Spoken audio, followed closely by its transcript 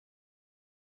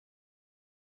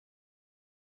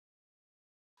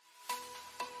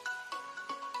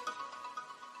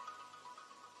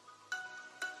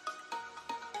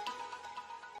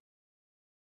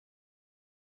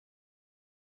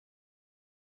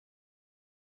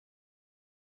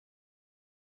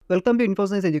Welcome to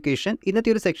ഇൻഫോസിയൻസ് education. ഇന്നത്തെ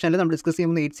ഒരു സെക്ഷനിൽ നമ്മൾ ഡിസ്കസ്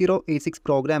ചെയ്യുന്ന 8086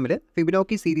 പ്രോഗ്രാമിൽ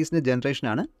ഫിബൊനാച്ചി സീരീസിൻ്റെ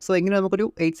ജനറേഷനാണ്. സോ എങ്ങനെ നമുക്കൊരു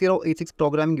 8086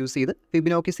 പ്രോഗ്രാമിംഗ് യൂസ് ചെയ്ത്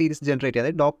ഫിബൊനാച്ചി സീരീസ് ജനറേറ്റ്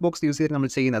ചെയ്യാതെ ഡോക് ബോക്സ് യൂസ് ചെയ്ത്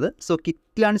നമ്മൾ ചെയ്യുന്നത്. സോ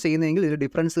കിറ്റിലാണ് ചെയ്യുന്നതെങ്കിൽ ഇതിൽ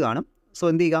ഡിഫറൻസ് കാണും. സോ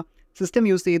എന്ത് ചെയ്യുക, സിസ്റ്റം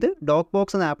യൂസ് ചെയ്ത് ഡോക്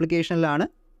ബോക്സ് എന്ന ആപ്ലിക്കേഷനിലാണ്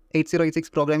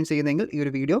 8086 പ്രോഗ്രാമിംഗ് ചെയ്യുന്നതെങ്കിൽ ഈ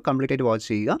ഒരു വീഡിയോ കംപ്ലീറ്റ് ആയിട്ട് വാച്ച്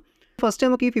ചെയ്യുക. ഫസ്റ്റ്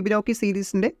നമുക്ക് ഈ ഫിബൊനാച്ചി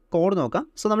സീരീസിൻ്റെ കോഡ് നോക്കാം.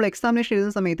 സോ നമ്മൾ എക്സാമിനേഷൻ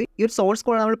എഴുതുന്ന സമയത്ത് ഈ ഒരു സോഴ്സ്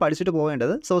കോഡ് നമ്മൾ പഠിച്ചിട്ട്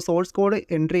പോകേണ്ടത്. സോ സോഴ്സ് കോഡ്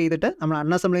എൻട്രി ചെയ്തിട്ട് നമ്മൾ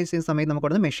അൺഅസംബ്ലൈസ് ചെയ്യുന്ന സമയത്ത് നമുക്ക്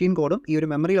അവിടെ മെഷീൻ കോഡും ഈ ഒരു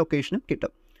മെമ്മറി ലൊക്കേഷനും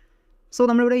കിട്ടും. സോ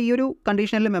നമ്മളിവിടെ ഈ ഒരു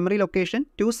കണ്ടീഷനിൽ മെമ്മറി ലൊക്കേഷൻ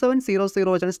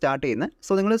 2700 വെച്ചാണ് സ്റ്റാർട്ട് ചെയ്യുന്നത്.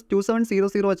 സോ നിങ്ങൾ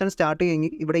 2700 വെച്ചാണ് സ്റ്റാർട്ട്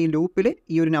ചെയ്യുമെങ്കിൽ ഇവിടെ ഈ ലൂപ്പിൽ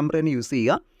ഈ ഒരു നമ്പർ തന്നെ യൂസ്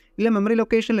ചെയ്യുക. ഇല്ല മെമ്മറി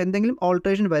ലൊക്കേഷനിൽ എന്തെങ്കിലും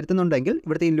ഓൾട്രേഷൻ വരുത്തുന്നുണ്ടെങ്കിൽ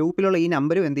ഇവിടുത്തെ ഈ ലൂപ്പിലുള്ള ഈ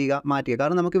നമ്പരും എന്ത് ചെയ്യുക, മാറ്റുക.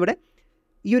 കാരണം നമുക്കിവിടെ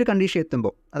ഈ ഒരു കണ്ടീഷൻ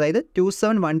എത്തുമ്പോൾ, അതായത്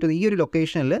 2712 ഈ ഒരു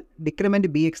ലൊക്കേഷനിൽ ഡിക്രിമെൻറ്റ്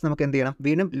BX നമുക്ക് എന്ത് ചെയ്യണം,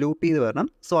 വീണ്ടും ലൂപ്പ് ചെയ്ത് വരണം.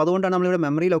 സോ അതുകൊണ്ടാണ് നമ്മളിവിടെ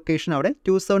മെമ്മറി ലൊക്കേഷൻ അവിടെ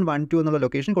 2712 എന്നുള്ള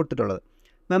ലൊക്കേഷൻ കൊടുത്തിട്ടുള്ളത്.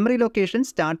 മെമ്മറി ലൊക്കേഷൻ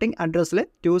സ്റ്റാർട്ടിംഗ് അഡ്രസ്സിൽ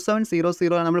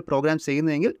 2700 ആണ് നമ്മൾ പ്രോഗ്രാം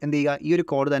ചെയ്യുന്നതെങ്കിൽ എന്ത് ചെയ്യുക, ഈ ഒരു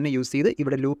കോഡ് തന്നെ യൂസ് ചെയ്ത്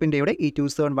ഇവിടെ ലൂപ്പിൻ്റെ ഇവിടെ ഈ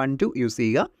 2712 യൂസ്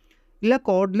ചെയ്യുക. ഇല്ല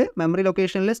കോഡിൽ മെമ്മറി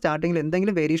ലൊക്കേഷനിൽ സ്റ്റാർട്ടിങ്ങിൽ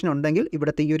എന്തെങ്കിലും വേരിയേഷൻ ഉണ്ടെങ്കിൽ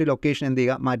ഇവിടുത്തെ ഈ ഒരു ലൊക്കേഷൻ എന്ത്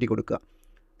ചെയ്യുക, മാറ്റി കൊടുക്കുക.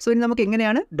 സോ ഇനി നമുക്ക്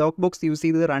എങ്ങനെയാണ് ഡോക് ബോക്സ് യൂസ്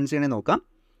ചെയ്ത് റൺ ചെയ്യണമെന്ന് നോക്കാം.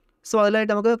 സോ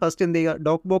അതിലായിട്ട് നമുക്ക് ഫസ്റ്റ് എന്ത് ചെയ്യുക,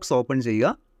 ഡോക് ബോക്സ് ഓപ്പൺ ചെയ്യുക.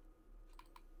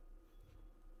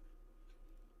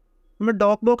 നമ്മൾ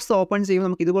ഡോക് ബോക്സ് ഓപ്പൺ ചെയ്യുമ്പോൾ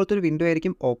നമുക്ക് ഇതുപോലത്തെ ഒരു വിൻഡോ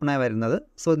ആയിരിക്കും ഓപ്പൺ ആയി വരുന്നത്.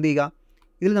 സോ എന്ത് ചെയ്യുക,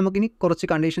 ഇതിൽ നമുക്കിനി കുറച്ച്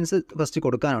കണ്ടീഷൻസ് ഫസ്റ്റ്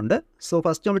കൊടുക്കാനുണ്ട്. സോ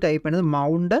ഫസ്റ്റ് നമ്മൾ ടൈപ്പ് ചെയ്യുന്നത്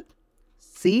മൗണ്ട്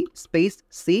C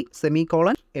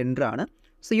സെമിക്കോളൻ എൻ്റർ ആണ്.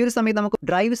 സോ ഈ ഒരു സമയത്ത് നമുക്ക്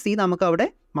ഡ്രൈവ് C നമുക്ക് അവിടെ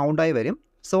മൗണ്ടായി വരും.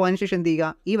 സോ അതിനുശേഷം എന്ത് ചെയ്യുക,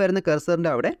 ഈ വരുന്ന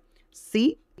കർസറിൻ്റെ അവിടെ C:/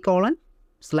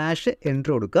 എൻ്റർ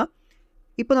കൊടുക്കുക.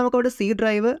 ഇപ്പോൾ നമുക്കവിടെ C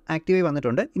ഡ്രൈവ് ആക്റ്റീവായി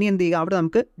വന്നിട്ടുണ്ട്. ഇനി എന്ത് ചെയ്യുക, അവിടെ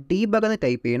നമുക്ക് ഡീബഗ് എന്ന്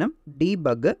ടൈപ്പ് ചെയ്യണം.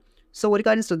 ഡീബഗ്. സോ ഒരു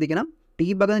കാര്യം ശ്രദ്ധിക്കണം,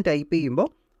 ഡീബഗ് എന്ന് ടൈപ്പ് ചെയ്യുമ്പോൾ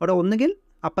അവിടെ ഒന്നുകിൽ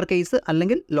അപ്പർ കേസ്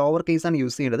അല്ലെങ്കിൽ ലോവർ കേസാണ്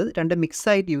യൂസ് ചെയ്യേണ്ടത്. രണ്ട് മിക്സ്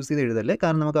ആയിട്ട് യൂസ് ചെയ്ത് എഴുതല്ലേ,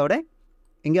 കാരണം നമുക്ക് അവിടെ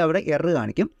എങ്കിൽ അവിടെ എറർ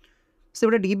കാണിക്കും. സോ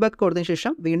ഇവിടെ ഡീബഗ് കൊടുത്തതിന്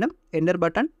ശേഷം വീണ്ടും എൻ്റർ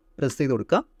ബട്ടൺ പ്രസ് ചെയ്ത്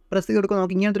കൊടുക്കുക. പ്രസ് ചെയ്ത് കൊടുക്കുക,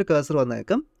 നമുക്ക് ഇങ്ങനത്തെ ഒരു കേസർ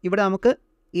വന്നേക്കും. ഇവിടെ നമുക്ക്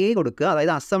A കൊടുക്കുക,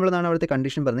 അതായത് അസംബിൾ എന്നാണ് അവിടുത്തെ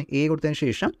കണ്ടീഷൻ പറഞ്ഞത്. A കൊടുത്തതിന്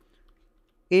ശേഷം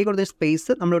കൊടുത്ത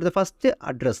സ്പേസ് നമ്മളിവിടുത്തെ ഫസ്റ്റ്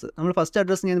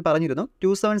അഡ്രസ്സ് ഞാൻ പറഞ്ഞിരുന്നു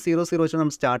 2700 വെച്ചാണ്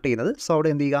നമ്മൾ സ്റ്റാർട്ട് ചെയ്യുന്നത്. സോ അവിടെ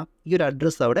എന്ത് ചെയ്യുക, ഈ ഒരു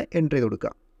അഡ്രസ്സ് അവിടെ എൻ്റർ ചെയ്ത്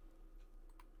കൊടുക്കുക,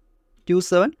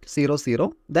 2700.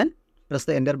 Then press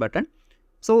the enter button.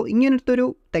 So ഇങ്ങനത്തെ ഒരു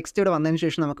ടെക്സ്റ്റ് ഇവിടെ വന്നതിന്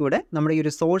ശേഷം നമുക്കിവിടെ നമ്മുടെ ഈ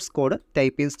ഒരു സോഴ്സ് കോഡ്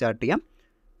ടൈപ്പ് ചെയ്ത് സ്റ്റാർട്ട് ചെയ്യാം.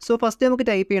 സോ ഫസ്റ്റ് നമുക്ക്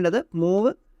ടൈപ്പ് ചെയ്യേണ്ടത്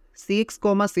മൂവ്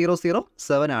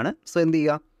CX,007 ആണ്. സോ എന്ത്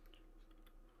ചെയ്യുക,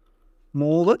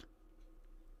 മൂവ്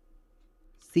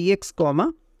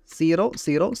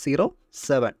CX,007.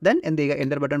 ദെൻ എന്ത് ചെയ്യുക,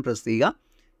 എൻ്റർ ബട്ടൺ പ്രസ് ചെയ്യുക.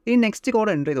 ഇനി നെക്സ്റ്റ്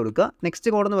കോഡ് എൻ്റർ ചെയ്ത് കൊടുക്കുക. നെക്സ്റ്റ്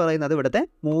കോഡ് എന്ന് പറയുന്നത് ഇവിടുത്തെ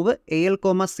മൂവ്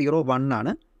AL,01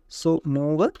 ആണ്. So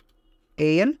move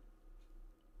AL,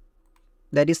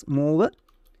 that is move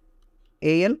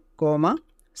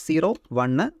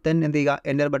AL,01. Then എന്ത് ചെയ്യുക,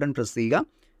 എൻ്റർ ബട്ടൺ പ്രസ് ചെയ്യുക.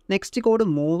 നെക്സ്റ്റ് കോഡ്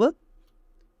മൂവ്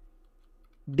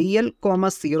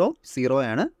DL,00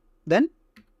 ആണ്. Then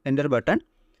enter button.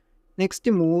 Next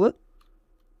move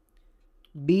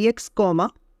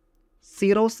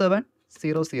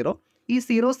BX,0700. ഈ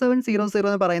 0700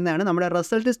 എന്ന് പറയുന്നതാണ് നമ്മുടെ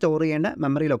റിസൾട്ട് സ്റ്റോർ ചെയ്യേണ്ട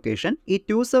മെമ്മറി ലൊക്കേഷൻ. ഈ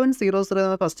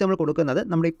 2700 ഫസ്റ്റ് നമ്മൾ കൊടുക്കുന്നത്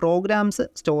നമ്മുടെ ഈ പ്രോഗ്രാംസ്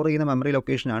സ്റ്റോർ ചെയ്യുന്ന മെമ്മറി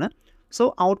ലൊക്കേഷനാണ്. സോ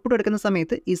ഔട്ട്പുട്ട് എടുക്കുന്ന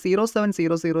സമയത്ത് ഈ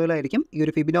 0700 ഈ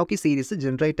ഒരു ഫിബൊനാച്ചി സീരീസ്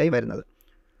ജനറേറ്റ് ആയി വരുന്നത്.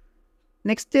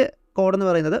 നെക്സ്റ്റ് കോഡ് എന്ന്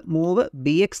പറയുന്നത് move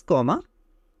BX,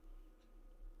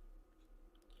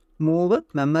 move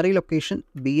memory location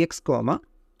BX,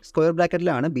 square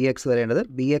ബ്രാക്കറ്റിലാണ് BX വരേണ്ടത്.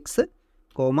 BX,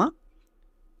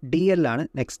 DL ആണ്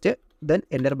next. Then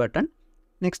enter button.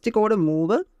 Next code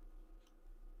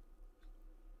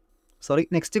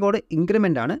next code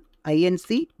increment ആണ്. INC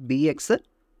BX.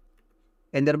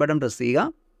 Enter button press ചെയ്യുക.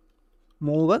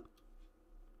 Move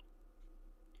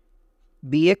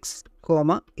BX,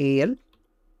 AL.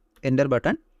 Enter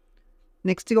button.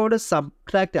 Next code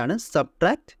subtract ആണ്.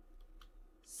 Subtract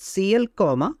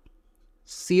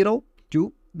CL,02.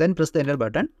 Then press the enter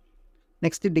button.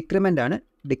 Next decrement ആണ്.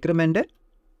 Decrement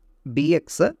BX.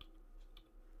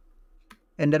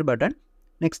 Enter button.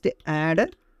 Next add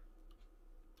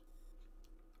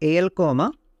AL,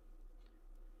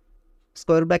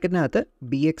 square ബ്രാക്കറ്റിനകത്ത്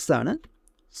BX ആണ്.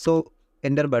 So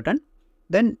enter button.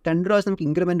 Then രണ്ട് പ്രാവശ്യം നമുക്ക്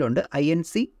increment ഉണ്ട്.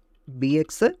 INC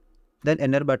BX. Then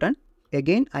enter button.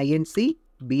 Again INC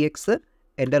BX.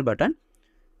 Enter button.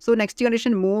 So next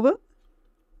condition move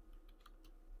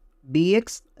BX,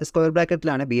 square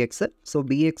ബ്രാക്കറ്റിലാണ് BX. So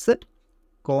BX,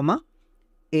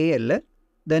 AL.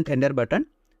 Then enter button.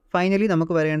 Finally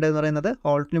നമുക്ക് വരേണ്ടതെന്ന് പറയുന്നത്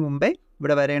ഹോൾട്ടിന് മുമ്പേ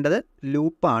ഇവിടെ വരേണ്ടത്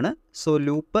ലൂപ്പാണ്. So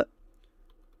loop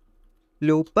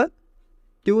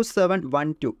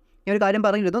 2712. ഞാൻ ഒരു കാര്യം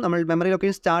പറഞ്ഞിരുന്നു, നമ്മൾ മെമ്മറി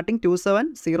ലൊക്കേഷൻ സ്റ്റാർട്ടിങ്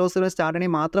 2700 സ്റ്റാർട്ട്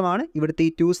ചെയ്യണമെങ്കിൽ മാത്രമാണ് ഇവിടുത്തെ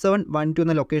ഈ 2712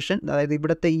 എന്ന ലൊക്കേഷൻ, അതായത്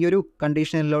ഇവിടുത്തെ ഈ ഒരു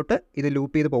കണ്ടീഷനിലോട്ട് ഇത്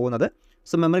ലൂപ്പ് ചെയ്ത് പോകുന്നത്.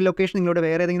 സോ മെമ്മറി ലൊക്കേഷൻ നിങ്ങളുടെ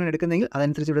വേറെ ഏതെങ്കിലും എടുക്കുന്നെങ്കിൽ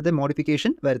അതനുസരിച്ച് ഇവിടുത്തെ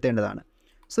മോഡിഫിക്കേഷൻ വരുത്തേണ്ടതാണ്.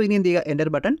 സോ ഇനി എന്ത് ചെയ്യുക, എൻ്റർ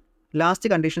ബട്ടൺ. ലാസ്റ്റ്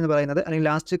കണ്ടീഷൻ എന്ന് പറയുന്നത് അല്ലെങ്കിൽ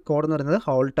ലാസ്റ്റ് കോഡ് എന്ന് പറയുന്നത്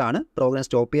ഹോൾട്ടാണ്, പ്രോഗ്രാം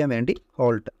സ്റ്റോപ്പ് ചെയ്യാൻ വേണ്ടി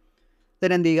ഹോൾട്ട്.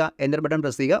 then എന്ത് ചെയ്യുക, എൻ്റർ ബട്ടൺ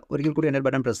പ്രസ് ചെയ്യുക, ഒരിക്കൽ കൂടി എൻ്റർ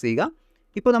ബട്ടൺ പ്രസ് ചെയ്യുക.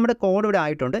 ഇപ്പോൾ നമ്മുടെ കോഡ് ഇവിടെ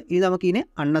ആയിട്ടുണ്ട്. ഇനി നമുക്ക് ഇതിനെ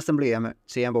അൺഅസംബിൾ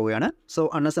ചെയ്യാൻ പോവുകയാണ്. സോ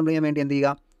അൺഅസംബിൾ ചെയ്യാൻ വേണ്ടി എന്ത്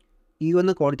ചെയ്യുക, ഈ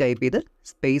ഒന്ന് കോഡ് ടൈപ്പ് ചെയ്ത്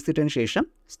സ്പേസ് ഇട്ടതിന് ശേഷം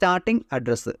starting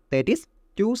address that is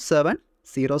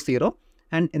 2700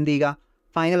 and എന്ത് ചെയ്യുക,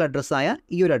 ഫൈനൽ അഡ്രസ്സായ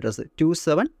ഈ ഒരു അഡ്രസ്സ്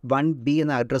 271B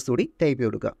എന്ന അഡ്രസ്സ് കൂടി ടൈപ്പ് ചെയ്ത്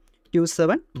കൊടുക്കുക,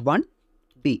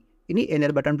 271B. ഇനി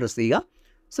എൻ്റർ ബട്ടൺ പ്രസ് ചെയ്യുക.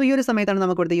 സോ ഈ ഒരു സമയത്താണ്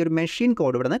നമുക്ക് ഇവിടുത്തെ ഈ ഒരു മെഷീൻ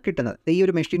കോഡ് ഇവിടെ നിന്ന് കിട്ടുന്നത്. ഈ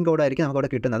ഒരു മെഷീൻ കോഡായിരിക്കും നമുക്ക് ഇവിടെ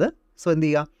കിട്ടുന്നത്. സോ എന്ത്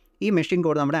ചെയ്യുക, ഈ മെഷീൻ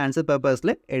കോഡ് നമ്മുടെ ആൻസർ പേപ്പേഴ്സിൽ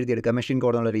എഴുതിയെടുക്കുക, മെഷീൻ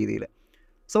കോഡ് എന്നുള്ള രീതിയിൽ.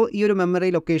 സോ ഈ ഒരു മെമ്മറി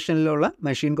ലൊക്കേഷനിലുള്ള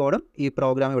മെഷീൻ കോഡും ഈ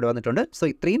പ്രോഗ്രാം ഇവിടെ വന്നിട്ടുണ്ട്. സോ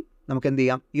ഇത്രയും നമുക്ക് എന്ത്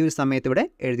ചെയ്യാം, ഈ ഒരു സമയത്ത് ഇവിടെ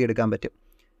എഴുതിയെടുക്കാൻ പറ്റും.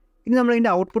 ഇനി നമ്മൾ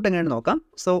ഇതിൻ്റെ ഔട്ട്പുട്ട് എങ്ങനെയാണ് നോക്കാം.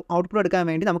 സോ ഔട്ട്പുട്ട് എടുക്കാൻ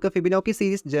വേണ്ടി നമുക്ക് ഫിബിനോക്കി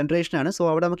സീരീസ് ജനറേഷനാണ്. സോ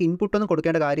അവിടെ നമുക്ക് ഇൻപുട്ടൊന്നും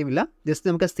കൊടുക്കേണ്ട കാര്യമില്ല, ജസ്റ്റ്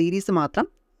നമുക്ക് സീരീസ് മാത്രം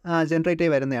ജനറേറ്റ്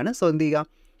ചെയ്ത് വരുന്നതാണ്. സോ എന്ത് ചെയ്യുക,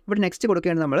 ഇവിടെ നെക്സ്റ്റ്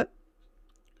കൊടുക്കേണ്ടത് നമ്മൾ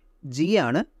G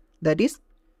ആണ്, that is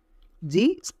G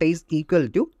space equal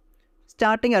two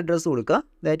starting address കൊടുക്കുക,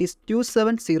 ദാറ്റ് ഈസ്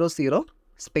 2700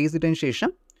 സ്പേസ് ഇട്ടതിന് ശേഷം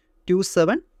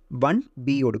 271B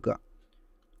കൊടുക്കുക,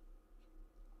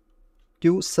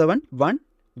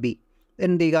 271B.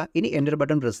 എന്ത് ചെയ്യുക, ഇനി എൻ്റർ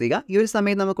ബട്ടൺ പ്രസ് ചെയ്യുക. ഈ ഒരു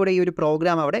സമയത്ത് നമുക്കിവിടെ ഈ ഒരു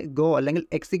പ്രോഗ്രാം അവിടെ ഗോ അല്ലെങ്കിൽ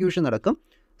എക്സിക്യൂഷൻ നടക്കും.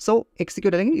 സോ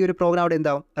എക്സിക്യൂട്ട് അല്ലെങ്കിൽ ഈ ഒരു പ്രോഗ്രാം അവിടെ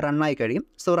എന്താവും, റണ്ണായി കഴിയും.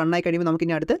 സോ റണ്ണായി കഴിയുമ്പോൾ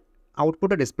നമുക്കിനി അടുത്ത്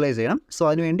ഔട്ട്പുട്ട് ഡിസ്പ്ലേ ചെയ്യണം. സോ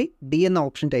അതിനുവേണ്ടി D എന്ന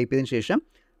ഓപ്ഷൻ ടൈപ്പ് ചെയ്തതിന് ശേഷം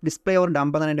ഡിസ്പ്ലേ ഓർ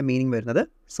ഡംപ് എന്നാണ് എൻ്റെ മീനിങ് വരുന്നത്.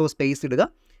 സോ സ്പേസ് ഇടുക.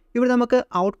 ഇവിടെ നമുക്ക്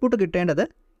ഔട്ട്പുട്ട് കിട്ടേണ്ടത്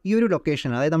ഈ ഒരു ലൊക്കേഷൻ,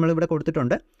 അതായത് നമ്മളിവിടെ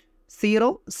കൊടുത്തിട്ടുണ്ട്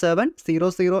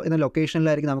 0700 എന്ന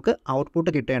ലൊക്കേഷനിലായിരിക്കും നമുക്ക്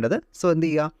ഔട്ട്പുട്ട് കിട്ടേണ്ടത്. സോ എന്ത്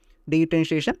ചെയ്യുക, D ഇട്ടതിന്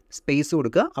ശേഷം സ്പേസ്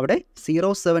കൊടുക്കുക, അവിടെ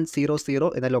 0700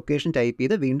 എന്ന ലൊക്കേഷൻ ടൈപ്പ്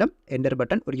ചെയ്ത് വീണ്ടും എൻ്റർ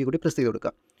ബട്ടൺ ഒരിക്കൽ കൂടി പ്രസ് ചെയ്ത്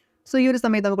കൊടുക്കുക. സോ ഈ ഒരു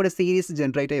സമയത്ത് നമുക്കിവിടെ സീരീസ്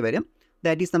ജനറേറ്റ് ആയി വരും.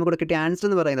 ദാറ്റ് ഈസ് നമുക്കിവിടെ കിട്ടിയ ആൻസർ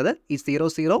എന്ന് പറയുന്നത് ഈ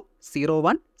 00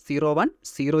 01 01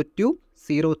 02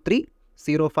 03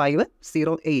 05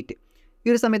 08. ഈ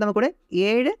ഒരു സമയത്ത് നമുക്കിവിടെ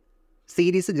 7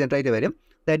 സീരീസ് ജനറേറ്റ് വരും.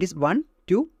 That is 1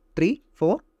 2 3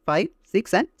 4 5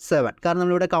 6 and 7. കാരണം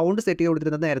നമ്മളിവിടെ കൗണ്ട് സെറ്റ് ചെയ്ത്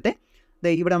കൊടുത്തിരുന്നത് നേരത്തെ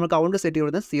ഇവിടെ നമ്മൾ കൗണ്ട് സെറ്റ് ചെയ്ത്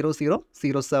കൊടുക്കുന്നത്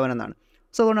 0007 എന്നാണ്.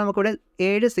 സോ അതുകൊണ്ട് നമുക്കിവിടെ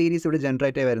 7 സീരീസ് ഇവിടെ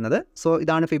ജനറേറ്റ് ആയി വരുന്നത്. സോ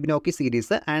ഇതാണ് ഫിബിനോക്കി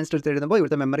സീരീസ്. ആൻസർ എടുത്ത് എഴുതുമ്പോൾ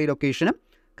ഇവിടുത്തെ മെമ്മറി ലൊക്കേഷനും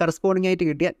കറസ്പോണ്ടിങ് ആയിട്ട്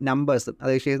കിട്ടിയ നമ്പേഴ്സും,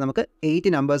 അതായത് നമുക്ക് 8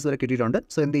 നമ്പേഴ്സ് വരെ കിട്ടിയിട്ടുണ്ട്.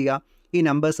 സോ എന്ത് ചെയ്യുക, ഈ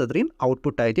നമ്പേഴ്സ് അത്രയും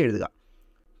ഔട്ട്പുട്ടായിട്ട് എഴുതുക.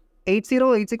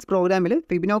 8086 പ്രോഗ്രാമിൽ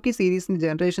ഫിബിനോക്കി സീരീസിൻ്റെ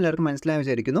ജനറേഷൻ എല്ലാവർക്കും മനസ്സിലായി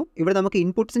വിചാരിക്കുന്നു. ഇവിടെ നമുക്ക്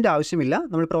ഇൻപുട്സിൻ്റെ ആവശ്യമില്ല,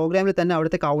 നമ്മൾ പ്രോഗ്രാമിൽ തന്നെ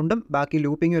അവിടുത്തെ കൗണ്ടും ബാക്കി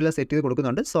ലൂപ്പിങ്ങും എല്ലാം സെറ്റ് ചെയ്ത്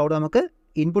കൊടുക്കുന്നുണ്ട്. സോ അവിടെ നമുക്ക്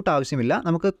ഇൻപുട്ട് ആവശ്യമില്ല.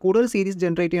 നമുക്ക് കൂടുതൽ സീരീസ്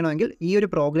ജനറേറ്റ് ചെയ്യണമെങ്കിൽ ഈ ഒരു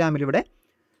പ്രോഗ്രാമിൽ ഇവിടെ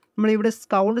നമ്മളിവിടെ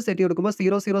കൗണ്ട് സെറ്റ് ചെയ്ത് കൊടുക്കുമ്പോൾ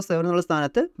 007 എന്നുള്ള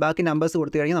സ്ഥാനത്ത് ബാക്കി നമ്പേഴ്സ്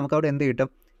കൊടുത്തു കഴിഞ്ഞാൽ നമുക്ക് അവിടെ എന്ത് കിട്ടും,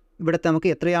 ഇവിടുത്തെ നമുക്ക്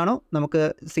എത്രയാണോ നമുക്ക്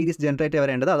സീരീസ് ജനറേറ്റ്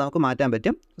വരേണ്ടത് അത് നമുക്ക് മാറ്റാൻ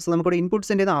പറ്റും. സോ നമുക്കിവിടെ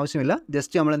ഇൻപുട്സിൻ്റെ ഒന്നും ആവശ്യമില്ല,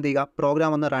 ജസ്റ്റ് നമ്മൾ എന്ത് ചെയ്യുക,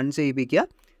 പ്രോഗ്രാം ഒന്ന് റൺ ചെയ്യിപ്പിക്കുക,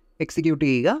 എക്സിക്യൂട്ട്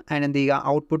ചെയ്യുക, ആൻഡ് എന്ത് ചെയ്യുക,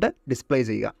 ഔട്ട്പുട്ട് ഡിസ്പ്ലേ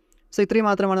ചെയ്യുക. സോ ഇത്രയും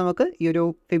മാത്രമാണ് നമുക്ക് ഈ ഒരു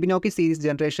ഫിബിനോക്കി സീരീസ്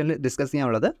ജനറേഷനിൽ ഡിസ്കസ്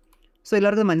ചെയ്യാനുള്ളത്. സോ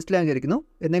എല്ലാവർക്കും മനസ്സിലാകാൻ വിചാരിക്കുന്നു.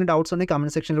 എന്തെങ്കിലും ഡൗട്ട്സ് ഉണ്ടെങ്കിൽ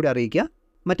കമൻറ്റ് സെക്ഷനിലൂടെ അറിയിക്കുക.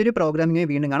 മറ്റൊരു പ്രോഗ്രാമിംഗ്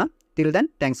വീണ്ടും കാണാം. Till then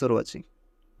thanks for watching.